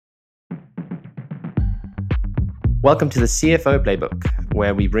Welcome to the CFO Playbook,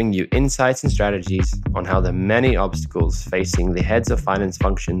 where we bring you insights and strategies on how the many obstacles facing the heads of finance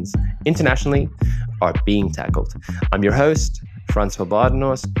functions internationally are being tackled. I'm your host, Francois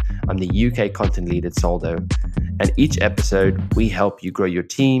Badenhorst. I'm the UK content lead at Soldo. And each episode, we help you grow your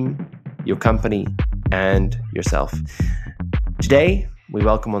team, your company, and yourself. Today, we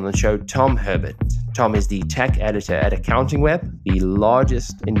welcome on the show Tom Herbert. Tom is the tech editor at AccountingWEB, the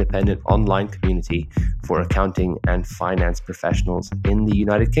largest independent online community for accounting and finance professionals in the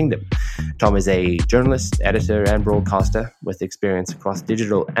United Kingdom. Tom is a journalist, editor, and broadcaster with experience across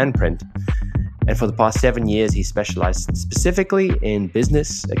digital and print. And for the past 7 years, he specialized specifically in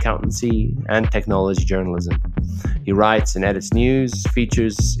business, accountancy, and technology journalism. He writes and edits news,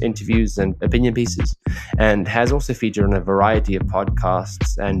 features, interviews, and opinion pieces, and has also featured on a variety of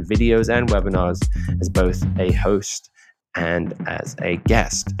podcasts and videos and webinars as both a host and as a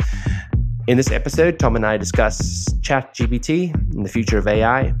guest. In this episode, Tom and I discuss ChatGPT and the future of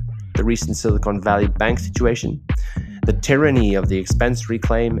AI, the recent Silicon Valley Bank situation, the tyranny of the expense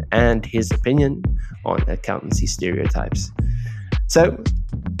reclaim, and his opinion on accountancy stereotypes. So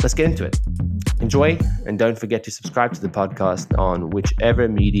let's get into it. Enjoy, and don't forget to subscribe to the podcast on whichever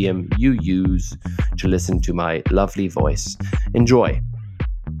medium you use to listen to my lovely voice. Enjoy.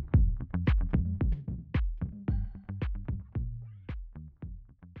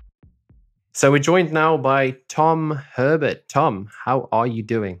 So we're joined now by Tom Herbert. Tom, how are you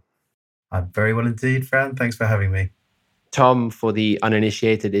doing? I'm very well indeed, Fran. Thanks for having me. Tom, for the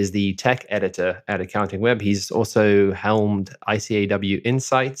uninitiated, is the tech editor at AccountingWEB. He's also helmed ICAW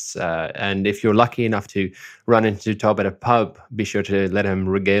Insights. And if you're lucky enough to run into Tom at a pub, be sure to let him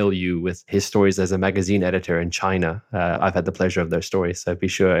regale you with his stories as a magazine editor in China. I've had the pleasure of those stories. So be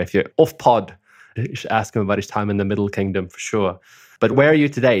sure, if you're off pod, you should ask him about his time in the Middle Kingdom for sure. But where are you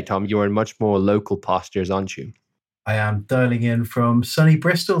today, Tom? You're in much more local pastures, aren't you? I am dialing in from sunny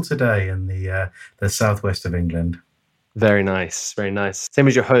Bristol today in the southwest of England. Very nice, very nice. Same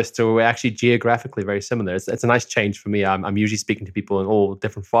as your host, so we're actually geographically very similar. It's a nice change for me. I'm usually speaking to people in all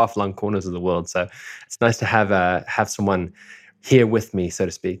different far-flung corners of the world, so it's nice to have someone here with me, so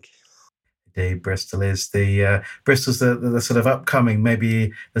to speak. Indeed, Bristol is Bristol's the sort of upcoming,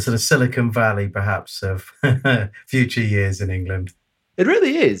 maybe the sort of Silicon Valley, perhaps, of future years in England. It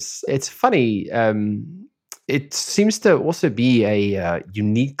really is. It's funny. It seems to also be a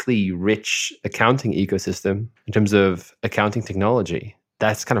uniquely rich accounting ecosystem in terms of accounting technology.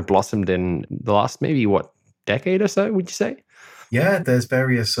 That's kind of blossomed in the last maybe, decade or so, would you say? Yeah, there's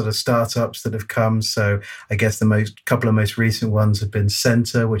various sort of startups that have come. So I guess the couple of most recent ones have been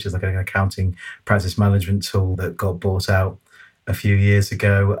Center, which is like an accounting practice management tool that got bought out a few years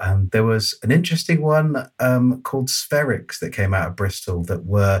ago. And there was an interesting one called Spherics that came out of Bristol that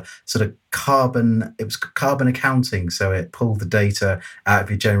were sort of carbon accounting. So it pulled the data out of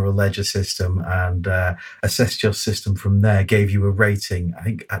your general ledger system and assessed your system from there, gave you a rating, I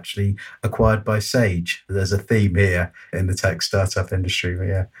think actually acquired by Sage. There's a theme here in the tech startup industry, but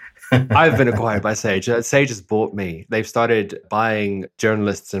yeah. I've been acquired by Sage. Sage has bought me. They've started buying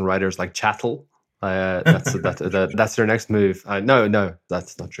journalists and writers like Chattel. That's their next move. No,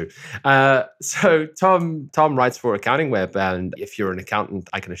 that's not true. So Tom writes for AccountingWEB, and if you're an accountant,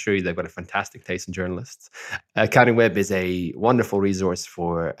 I can assure you they've got a fantastic taste in journalists. AccountingWEB is a wonderful resource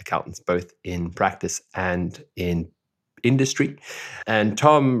for accountants, both in practice and in industry. And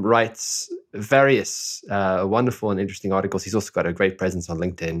Tom writes various wonderful and interesting articles. He's also got a great presence on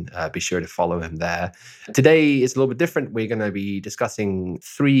LinkedIn. Be sure to follow him there. Today is a little bit different. We're going to be discussing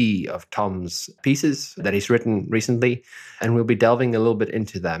 3 of Tom's pieces that he's written recently, and we'll be delving a little bit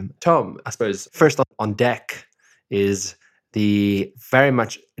into them. Tom, I suppose first on deck is the very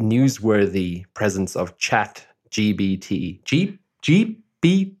much newsworthy presence of ChatGPT.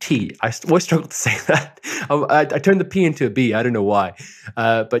 BT. I always struggle to say that. I turned the P into a B. I don't know why.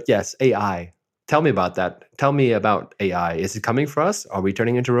 But yes, AI. Tell me about that. Tell me about AI. Is it coming for us? Are we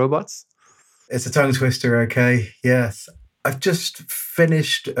turning into robots? It's a tongue twister, okay? Yes. I've just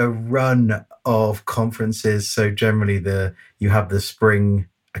finished a run of conferences. So generally you have the spring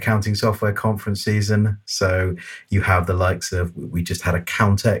accounting software conference season. So you have the likes of, we just had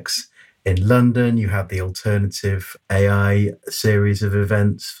Accountex in London. You have the alternative AI series of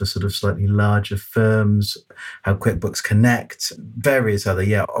events for sort of slightly larger firms, how QuickBooks Connect, various other,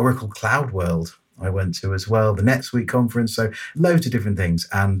 Oracle Cloud World I went to as well, the NetSuite conference, so loads of different things.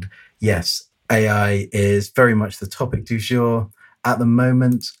 And yes, AI is very much the topic du jour at the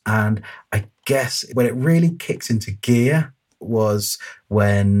moment. And I guess when it really kicks into gear was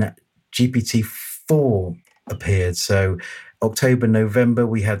when GPT-4 appeared. So October, November,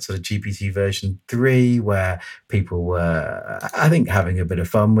 we had sort of GPT version 3 where people were, I think, having a bit of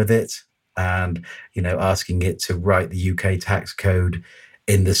fun with it and, asking it to write the UK tax code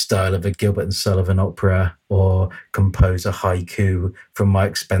in the style of a Gilbert and Sullivan opera or compose a haiku from my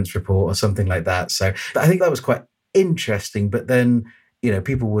expense report or something like that. So I think that was quite interesting. But then,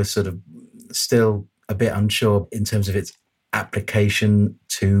 people were sort of still a bit unsure in terms of its application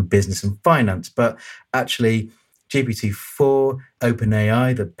to business and finance. But actually, GPT-4,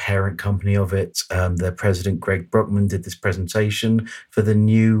 OpenAI, the parent company of it, the president, Greg Brockman, did this presentation for the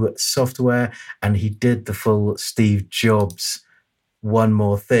new software, and he did the full Steve Jobs one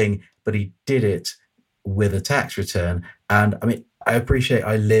more thing, but he did it with a tax return. And I mean, I appreciate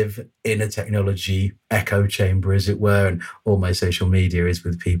I live in a technology echo chamber, as it were, and all my social media is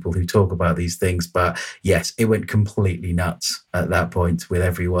with people who talk about these things. But yes, it went completely nuts at that point with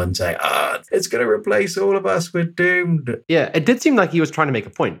everyone saying, it's going to replace all of us. We're doomed. Yeah, it did seem like he was trying to make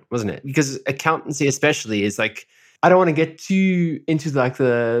a point, wasn't it? Because accountancy especially is like, I don't want to get too into like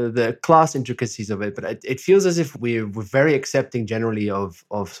the class intricacies of it, but it feels as if we're very accepting generally of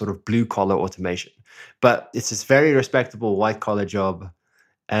sort of blue collar automation. But it's this very respectable white collar job.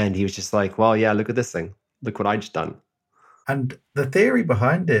 And he was just like, well, yeah, look at this thing. Look what I just done. And the theory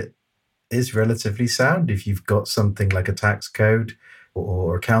behind it is relatively sound. If you've got something like a tax code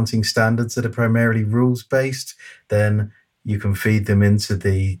or accounting standards that are primarily rules-based, then you can feed them into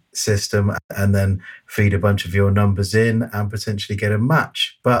the system and then feed a bunch of your numbers in and potentially get a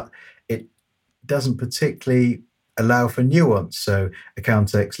match. But it doesn't particularly allow for nuance. So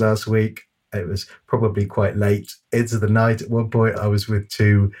Accountex last week, it was probably quite late into the night. At one point, I was with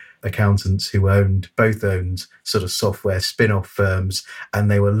two accountants who both owned sort of software spin-off firms, and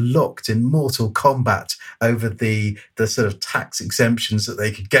they were locked in mortal combat over the sort of tax exemptions that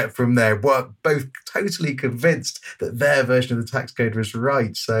they could get from there. Were both totally convinced that their version of the tax code was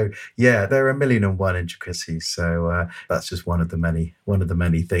right. So yeah, there are 1,000,001 intricacies. So that's just one of the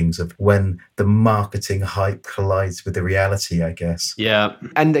many things of when the marketing hype collides with the reality, I guess. Yeah,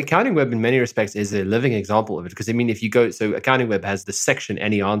 and AccountingWEB in many respects is a living example of it, because I mean, if you go, so AccountingWEB has the section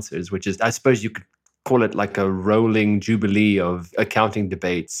Any Answers, which is, I suppose you could call it like a rolling jubilee of accounting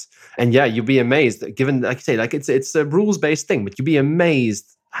debates. And yeah, you'd be amazed, given, like you say, like it's a rules-based thing, but you'd be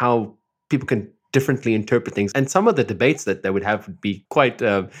amazed how people can differently interpret things. And some of the debates that they would have would be quite,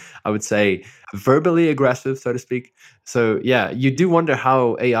 I would say, verbally aggressive, so to speak. So yeah, you do wonder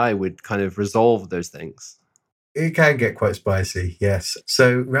how AI would kind of resolve those things. It can get quite spicy, yes.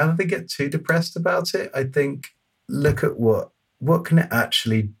 So rather than get too depressed about it, I think look at what can it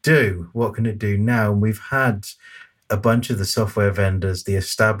actually do? What can it do now? And we've had a bunch of the software vendors, the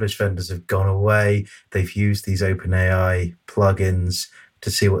established vendors, have gone away. They've used these OpenAI plugins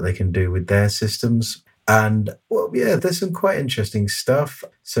to see what they can do with their systems. And well, yeah, there's some quite interesting stuff.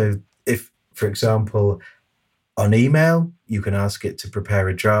 So if, for example, on email, you can ask it to prepare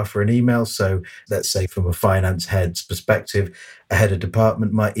a draft for an email. So let's say from a finance head's perspective, a head of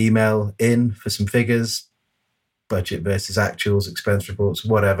department might email in for some figures, budget versus actuals, expense reports,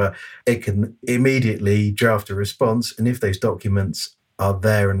 whatever. It can immediately draft a response. And if those documents are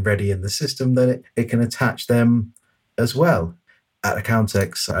there and ready in the system, then it can attach them as well. At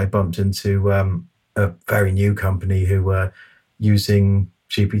Accountex, I bumped into a very new company who were using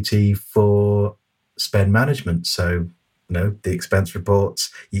GPT for spend management. So, the expense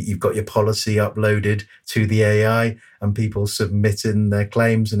reports, you've got your policy uploaded to the AI and people submit in their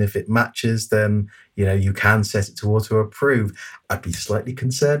claims. And if it matches, then, you can set it to auto approve. I'd be slightly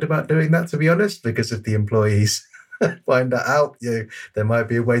concerned about doing that, to be honest, because if the employees find that out, there might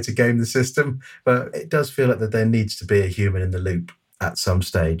be a way to game the system. But it does feel like that there needs to be a human in the loop at some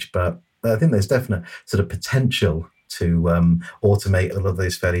stage. But I think there's definite sort of potential to automate a lot of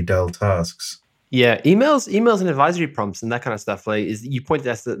those fairly dull tasks. Yeah, emails and advisory prompts and that kind of stuff. Like, you pointed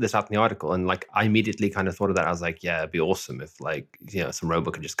this out in the article, and like I immediately kind of thought of that. I was like, yeah, it'd be awesome if some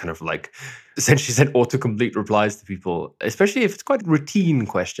robot could just kind of like essentially send autocomplete replies to people, especially if it's quite routine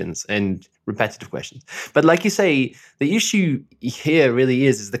questions and repetitive questions. But like you say, the issue here really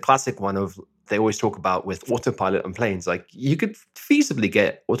is the classic one of, they always talk about with autopilot on planes. Like, you could feasibly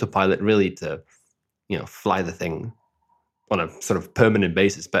get autopilot really to, fly the thing on a sort of permanent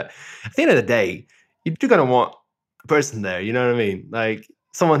basis. But at the end of the day, you're going to want a person there, you know what I mean? Like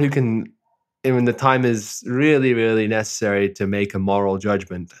someone who can, when the time is really, really necessary to make a moral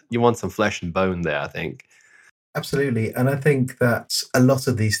judgment, you want some flesh and bone there, I think. Absolutely. And I think that a lot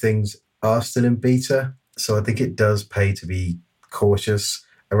of these things are still in beta. So I think it does pay to be cautious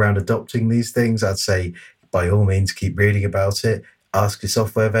around adopting these things. I'd say by all means, keep reading about it. Ask your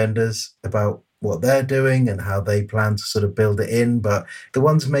software vendors about what they're doing and how they plan to sort of build it in. But the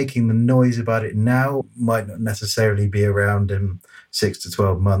ones making the noise about it now might not necessarily be around in 6 to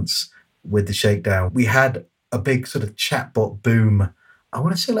 12 months with the shakedown. We had a big sort of chatbot boom, I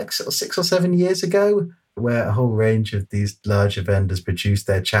want to say like sort of 6 or 7 years ago, where a whole range of these larger vendors produced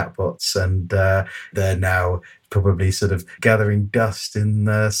their chatbots, and they're now probably sort of gathering dust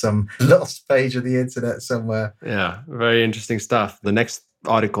in some lost page of the internet somewhere. Yeah, very interesting stuff. The next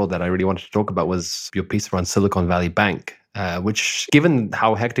article that I really wanted to talk about was your piece around Silicon Valley Bank, which, given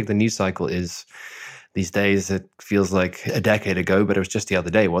how hectic the news cycle is these days, it feels like a decade ago, but it was just the other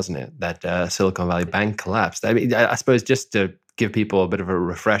day, wasn't it, that Silicon Valley Bank collapsed? I mean, I suppose just to give people a bit of a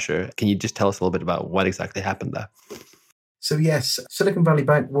refresher, can you just tell us a little bit about what exactly happened there? So yes, Silicon Valley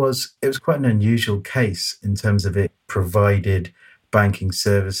Bank was quite an unusual case in terms of it provided banking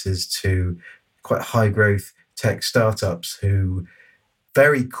services to quite high growth tech startups who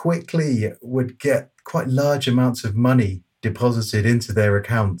very quickly would get quite large amounts of money deposited into their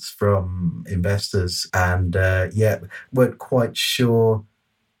accounts from investors, and yet weren't quite sure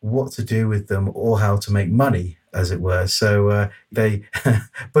what to do with them or how to make money, as it were. So they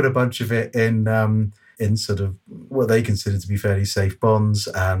put a bunch of it in sort of what they consider to be fairly safe bonds,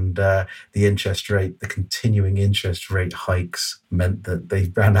 and the continuing interest rate hikes meant that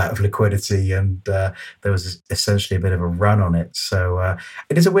they ran out of liquidity, and there was essentially a bit of a run on it. So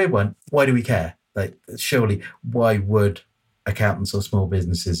it is a weird one. Why do we care? Like, surely, why would accountants or small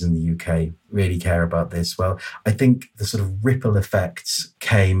businesses in the UK really care about this? Well, I think the sort of ripple effects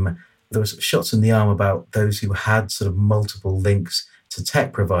came. There was shots in the arm about those who had sort of multiple links to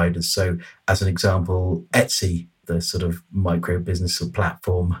tech providers. So, as an example, Etsy, the sort of micro business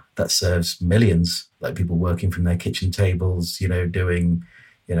platform that serves millions, like people working from their kitchen tables, doing,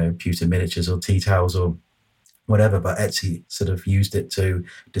 pewter miniatures or tea towels or whatever, but Etsy sort of used it to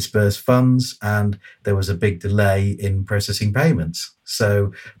disperse funds, and there was a big delay in processing payments.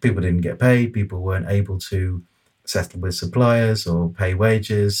 So people didn't get paid, people weren't able to settle with suppliers or pay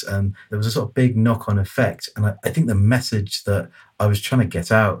wages, and there was a sort of big knock-on effect. And I think the message that I was trying to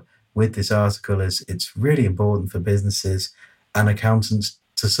get out with this article is it's really important for businesses and accountants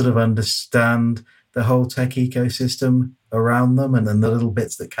to sort of understand the whole tech ecosystem around them and then the little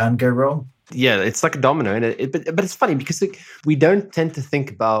bits that can go wrong. Yeah, it's like a domino, and but it's funny because we don't tend to think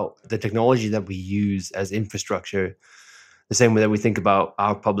about the technology that we use as infrastructure the same way that we think about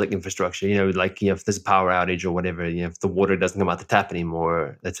our public infrastructure. If there's a power outage or whatever, if the water doesn't come out the tap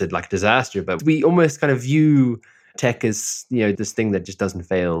anymore, that's like a disaster. But we almost kind of view tech as this thing that just doesn't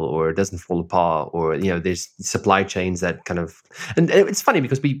fail or doesn't fall apart, or there's supply chains that kind of. And it's funny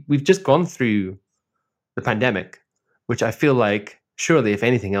because we've just gone through the pandemic, which I feel like, surely, if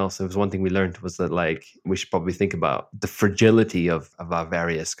anything else, it was one thing we learned was that we should probably think about the fragility of our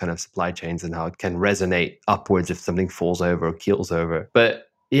various kind of supply chains and how it can resonate upwards if something falls over or keels over. But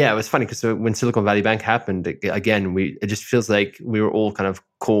yeah, it was funny because when Silicon Valley Bank happened, again, it just feels like we were all kind of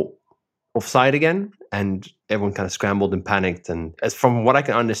caught offside again, and everyone kind of scrambled and panicked. And as from what I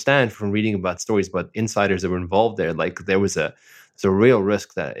can understand from reading about stories about insiders that were involved there, there was a real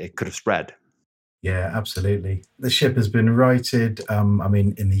risk that it could have spread. Yeah, absolutely. The ship has been righted. In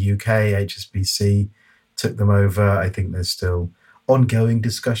the UK, HSBC took them over. I think there's still ongoing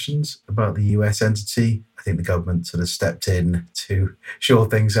discussions about the US entity. I think the government sort of stepped in to shore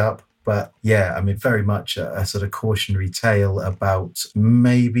things up. But yeah, very much a sort of cautionary tale about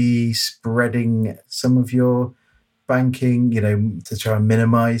maybe spreading some of your banking, to try and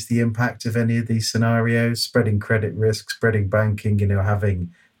minimize the impact of any of these scenarios, spreading credit risk, spreading banking,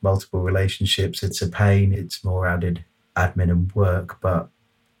 having multiple relationships. It's a pain. It's more added admin and work, but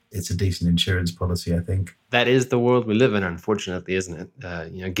it's a decent insurance policy, I think. That is the world we live in, unfortunately, isn't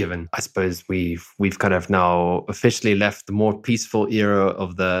it? Given, I suppose, we've kind of now officially left the more peaceful era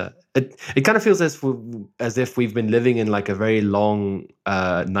of the. It kind of feels as if we've been living in like a very long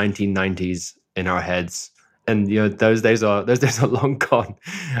 1990s in our heads. And those days are long gone,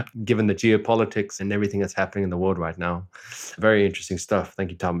 given the geopolitics and everything that's happening in the world right now. Very interesting stuff.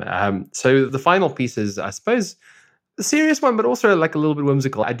 Thank you, Tom. So the final piece is, I suppose, a serious one, but also like a little bit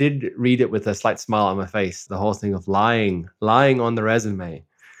whimsical. I did read it with a slight smile on my face. The whole thing of lying on the resume.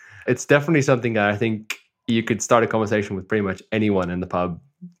 It's definitely something that I think you could start a conversation with pretty much anyone in the pub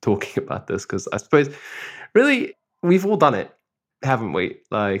talking about this, because I suppose really we've all done it, haven't we?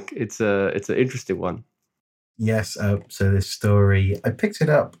 Like it's an interesting one. Yes. So this story, I picked it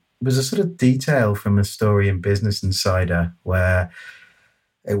up. It was a sort of detail from a story in Business Insider where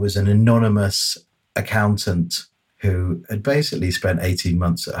it was an anonymous accountant who had basically spent 18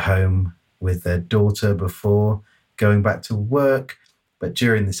 months at home with their daughter before going back to work. But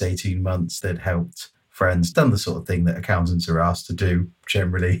during this 18 months, they'd helped friends, done the sort of thing that accountants are asked to do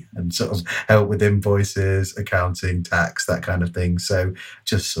generally, and sort of help with invoices, accounting, tax, that kind of thing. So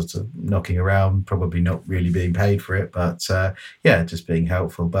just sort of knocking around, probably not really being paid for it, but just being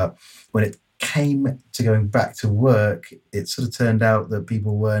helpful. But when it came to going back to work, it sort of turned out that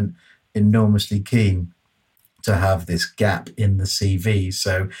people weren't enormously keen to have this gap in the CV.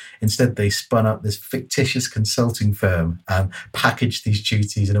 So instead, they spun up this fictitious consulting firm and packaged these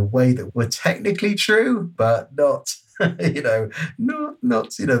duties in a way that were technically true, but not,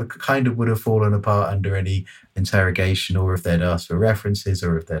 kind of would have fallen apart under any interrogation, or if they'd asked for references,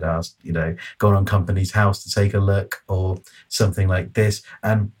 or if they'd asked, gone on company's house to take a look or something like this.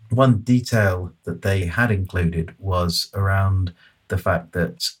 And one detail that they had included was around the fact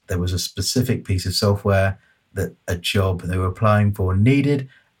that there was a specific piece of software that a job they were applying for needed.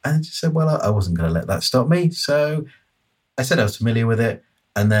 And they just said, well, I wasn't going to let that stop me. So I said I was familiar with it.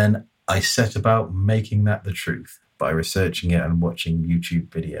 And then I set about making that the truth by researching it and watching YouTube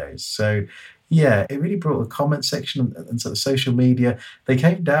videos. So yeah, it really brought the comment section and sort of social media. They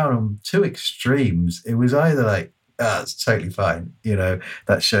came down on two extremes. It was either like, it's totally fine,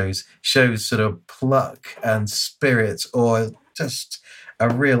 that shows sort of pluck and spirit, or just a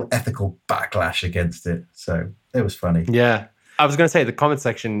real ethical backlash against it. So it was funny. Yeah. I was going to say the comment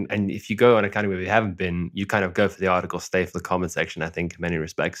section, and if you go on AccountingWEB, if you haven't been, you kind of go for the article, stay for the comment section, I think, in many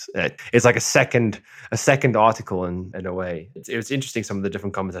respects. It's like a second article in a way. It was interesting, some of the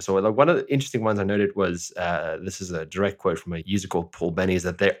different comments I saw. Like one of the interesting ones I noted was, this is a direct quote from a user called Paul Benny, is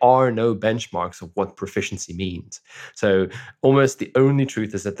that there are no benchmarks of what proficiency means. So almost the only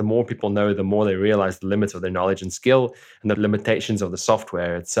truth is that the more people know, the more they realize the limits of their knowledge and skill and the limitations of the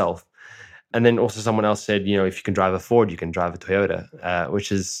software itself. And then also someone else said, if you can drive a Ford, you can drive a Toyota,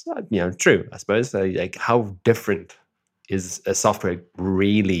 which is, true, I suppose. Like how different is a software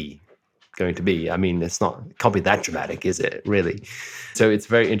really going to be? I mean, it can't be that dramatic, is it, really? So it's a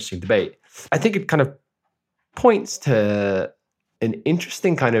very interesting debate. I think it kind of points to an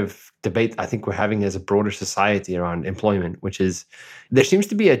interesting kind of debate I think we're having as a broader society around employment, which is there seems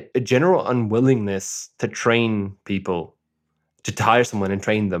to be a general unwillingness to train people, to hire someone and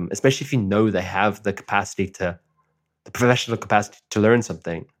train them, especially if you know they have the professional capacity to learn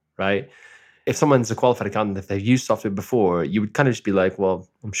something, right? If someone's a qualified accountant, if they've used software before, you would kind of just be like, well,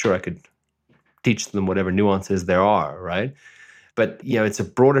 I'm sure I could teach them whatever nuances there are, right? But, it's a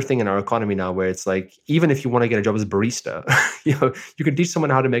broader thing in our economy now where it's like, even if you want to get a job as a barista, you can teach someone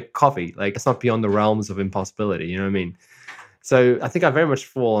how to make coffee. Like, it's not beyond the realms of impossibility, you know what I mean? So I think I very much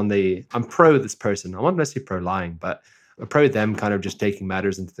fall on I'm pro this person. I'm not necessarily pro lying, but pro them kind of just taking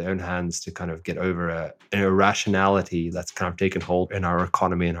matters into their own hands to kind of get over an irrationality that's kind of taken hold in our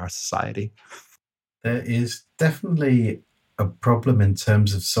economy and our society. There is definitely a problem in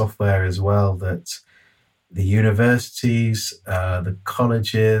terms of software as well, that the universities, the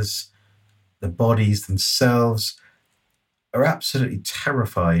colleges, the bodies themselves are absolutely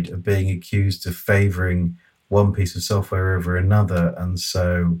terrified of being accused of favouring one piece of software over another. And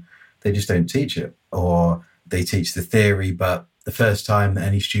so they just don't teach it, or they teach the theory, but the first time that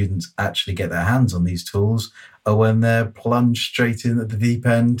any students actually get their hands on these tools are when they're plunged straight in at the deep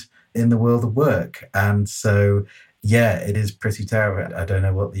end in the world of work. And so, yeah, it is pretty terrible. I don't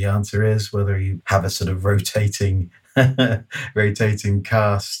know what the answer is, whether you have a sort of rotating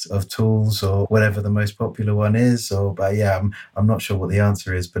cast of tools or whatever the most popular one is. But yeah, I'm not sure what the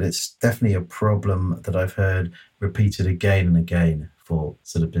answer is, but it's definitely a problem that I've heard repeated again and again for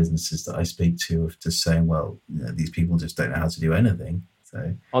sort of businesses that I speak to, of just saying, well, these people just don't know how to do anything.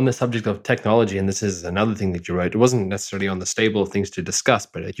 So on the subject of technology, and this is another thing that you wrote, it wasn't necessarily on the stable of things to discuss,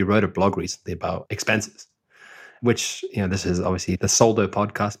 but you wrote a blog recently about expenses, which, this is obviously the Soldo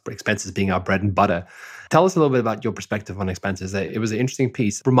podcast, but expenses being our bread and butter. Tell us a little bit about your perspective on expenses. It was an interesting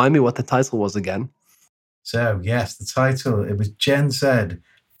piece. Remind me what the title was again. So yes, the title, it was Gen Z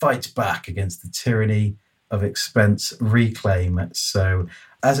Fights Back Against the Tyranny of Expense Reclaim. So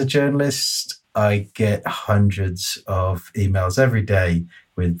as a journalist, I get hundreds of emails every day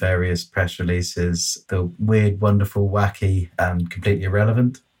with various press releases. They're weird, wonderful, wacky, and completely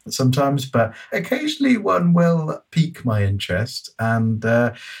irrelevant sometimes, but occasionally one will pique my interest. And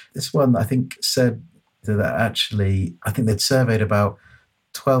this one, I think, said that actually, I think they'd surveyed about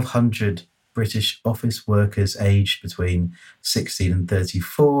 1,200 British office workers aged between 16 and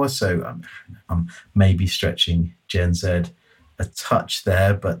 34. So I'm maybe stretching Gen Z a touch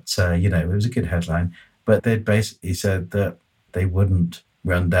there, but it was a good headline. But they'd basically said that they wouldn't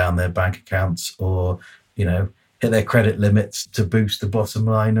run down their bank accounts or, hit their credit limits to boost the bottom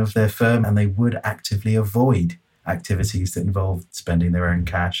line of their firm, and they would actively avoid activities that involved spending their own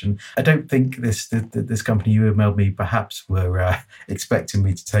cash. And I don't think this company you emailed me perhaps were expecting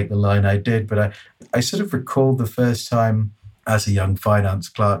me to take the line I did, but I sort of recalled the first time as a young finance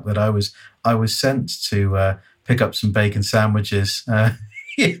clerk that I was sent to pick up some bacon sandwiches.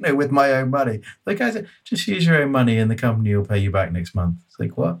 With my own money. The guy said, just use your own money and the company will pay you back next month. It's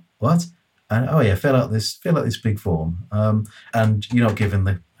like, what? And oh yeah, fill out this big form. And you're not given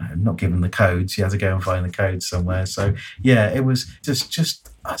the codes. You have to go and find the codes somewhere. So yeah, it was just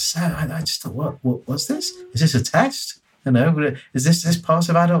I just thought, what's this? Is this a test? Is this part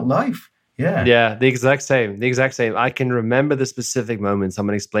of adult life? Yeah. Yeah, the exact same. I can remember the specific moment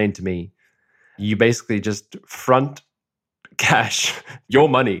someone explained to me. You basically just front cash your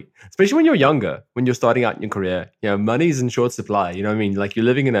money, especially when you're younger, when you're starting out in your career. Money is in short supply. You know what I mean? Like, you're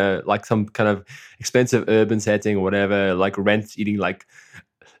living in some kind of expensive urban setting or whatever, like rent eating like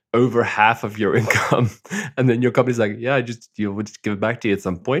over half of your income, and then your company's like, yeah, we'll just give it back to you at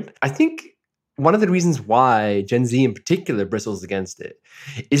some point. I think one of the reasons why Gen Z in particular bristles against it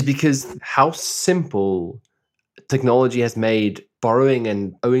is because how simple technology has made borrowing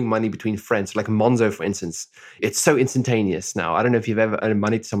and owing money between friends, like Monzo, for instance. It's so instantaneous now. I don't know if you've ever owed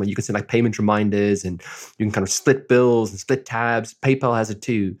money to someone. You can send like payment reminders and you can kind of split bills and split tabs. PayPal has it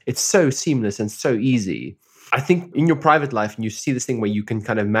too. It's so seamless and so easy. I think in your private life, and you see this thing where you can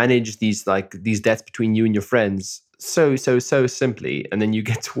kind of manage these debts between you and your friends so simply, and then you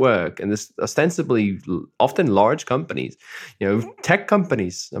get to work, and this ostensibly often large companies, tech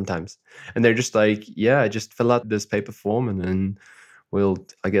companies sometimes, and they're just like, yeah, just fill out this paper form and then we'll,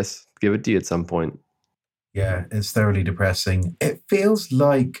 I guess, give it to you at some point. Yeah, it's thoroughly depressing. It feels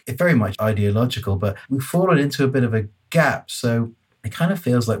like it's very much ideological, but we've fallen into a bit of a gap. So it kind of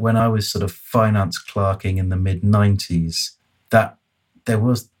feels like when I was sort of finance clerking in the mid-90s, that there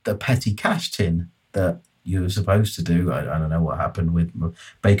was the petty cash tin that you were supposed to do. I don't know what happened with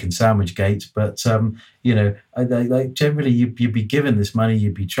bacon sandwich gates, but generally you'd be given this money,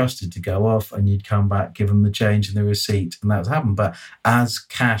 you'd be trusted to go off, and you'd come back, give them the change and the receipt, and that's happened. But as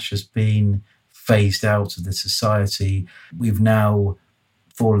cash has been phased out of the society, we've now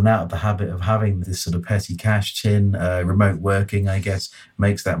fallen out of the habit of having this sort of petty cash tin. Remote working, I guess,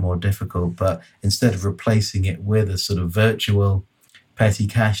 makes that more difficult. But instead of replacing it with a sort of virtual petty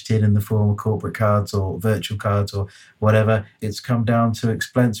cash tin in the form of corporate cards or virtual cards or whatever, it's come down to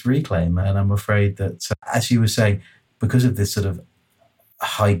expense reclaim. And I'm afraid that, as you were saying, because of this sort of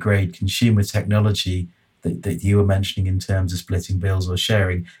high-grade consumer technology that you were mentioning in terms of splitting bills or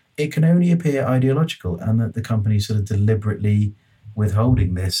sharing, it can only appear ideological, and that the company sort of deliberately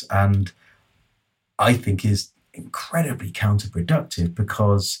withholding this, and I think is incredibly counterproductive,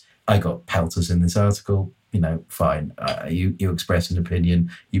 because I got pelters in this article. Fine. You express an opinion,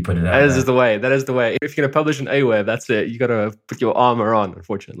 you put it out there. That is the way. If you're going to publish an AccountingWEB, that's it. You got to put your armor on,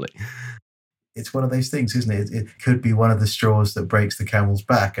 unfortunately. It's one of those things, isn't it? It could be one of the straws that breaks the camel's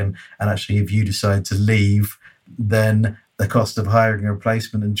back. And actually, if you decide to leave, then the cost of hiring a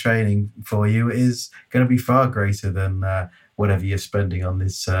replacement and training for you is going to be far greater than whatever you're spending on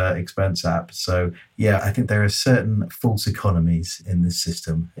this expense app. So, yeah, I think there are certain false economies in this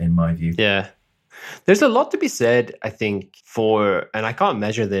system, in my view. Yeah. There's a lot to be said, I think, and I can't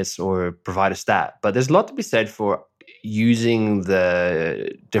measure this or provide a stat, but there's a lot to be said for using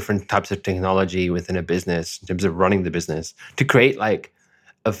the different types of technology within a business in terms of running the business to create like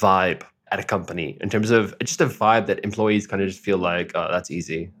a vibe at a company, in terms of just a vibe that employees kind of just feel like, oh, that's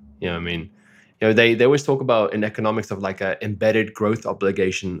easy. You know what I mean? They always talk about in economics of like a embedded growth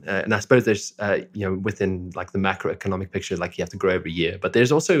obligation. And I suppose there's, within like the macroeconomic picture, like you have to grow every year. But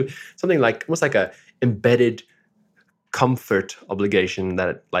there's also something like almost like a embedded comfort obligation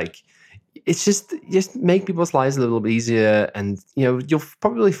that like, it's just make people's lives a little bit easier. And, you'll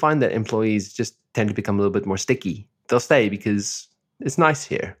probably find that employees just tend to become a little bit more sticky. They'll stay because it's nice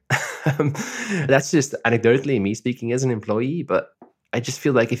here. That's just anecdotally me speaking as an employee, but I just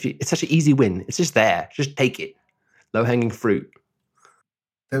feel like it's such an easy win. It's just there. Just take it. Low-hanging fruit.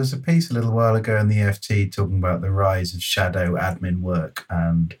 There was a piece a little while ago in the FT talking about the rise of shadow admin work.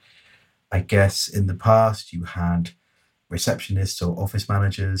 And I guess in the past you had receptionists or office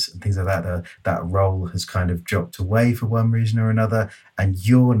managers and things like that. That role has kind of dropped away for one reason or another. And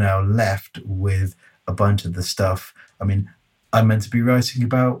you're now left with a bunch of the stuff. I mean, I'm meant to be writing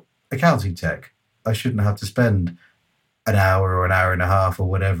about accounting tech. I shouldn't have to spend an hour or an hour and a half or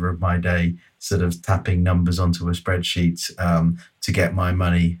whatever of my day sort of tapping numbers onto a spreadsheet to get my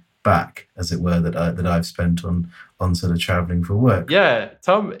money back, as it were, that I've spent on on sort of traveling for work. Yeah,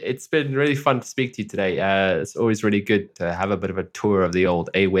 Tom, it's been really fun to speak to you today. It's always really good to have a bit of a tour of the old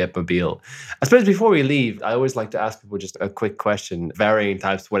AccountingWEB mobile. I suppose before we leave, I always like to ask people just a quick question, varying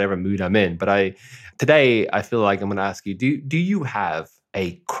types, whatever mood I'm in. But today I feel like I'm going to ask you, do you have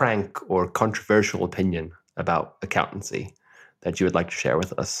a crank or controversial opinion about accountancy that you would like to share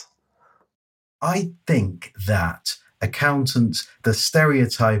with us? I think that accountants, the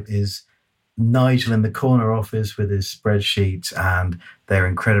stereotype is Nigel in the corner office with his spreadsheets, and they're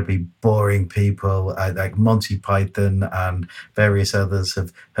incredibly boring people. Like Monty Python and various others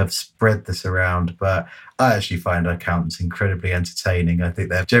have spread this around. But I actually find accountants incredibly entertaining. I think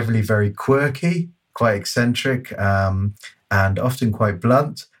they're generally very quirky, quite eccentric, and often quite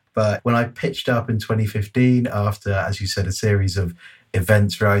blunt. But when I pitched up in 2015, after, as you said, a series of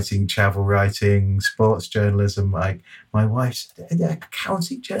events writing, travel writing, sports journalism, like my wife said,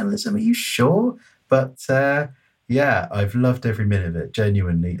 accounting journalism, are you sure? But yeah, I've loved every minute of it.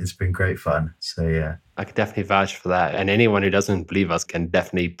 Genuinely, it's been great fun. So yeah. I can definitely vouch for that. And anyone who doesn't believe us can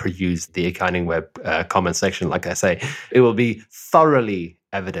definitely peruse the AccountingWEB comment section. Like I say, it will be thoroughly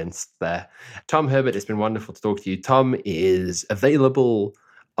evidenced there. Tom Herbert, it's been wonderful to talk to you. Tom is available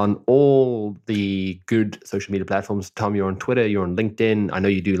on all the good social media platforms. Tom, you're on Twitter, you're on LinkedIn. I know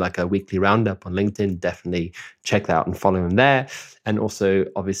you do like a weekly roundup on LinkedIn. Definitely check that out and follow him there. And also,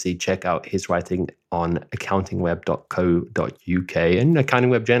 obviously, check out his writing on accountingweb.co.uk and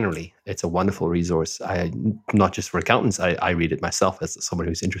AccountingWEB generally. It's a wonderful resource. Not just for accountants, I read it myself as someone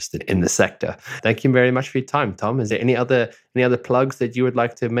who's interested in the sector. Thank you very much for your time, Tom. Is there any other plugs that you would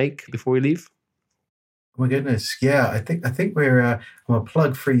like to make before we leave? Oh my goodness, yeah, I think we're on a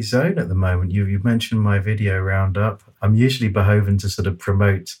plug-free zone at the moment. You mentioned my video roundup. I'm usually beholden to sort of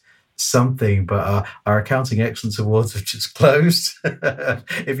promote something, but our Accounting Excellence Awards have just closed.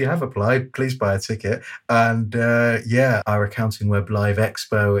 If you have applied, please buy a ticket. And yeah, our AccountingWEB Live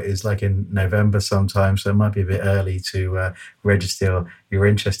Expo is like in November sometime, so it might be a bit early to register you're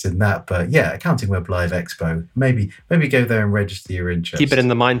interested in that. But yeah, AccountingWEB Live Expo. Maybe go there and register your interest. Keep it in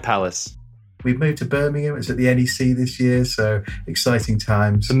the Mind Palace. We've moved to Birmingham. It's at the NEC this year, so exciting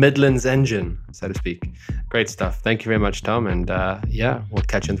times. The Midlands engine, so to speak. Great stuff. Thank you very much, Tom. And yeah, we'll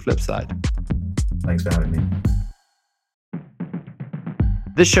catch you on the flip side. Thanks for having me.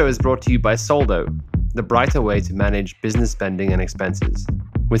 This show is brought to you by Soldo, the brighter way to manage business spending and expenses.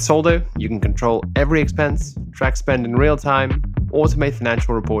 With Soldo, you can control every expense, track spend in real time, automate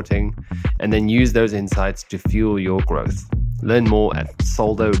financial reporting, and then use those insights to fuel your growth. Learn more at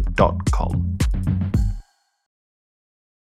soldo.com.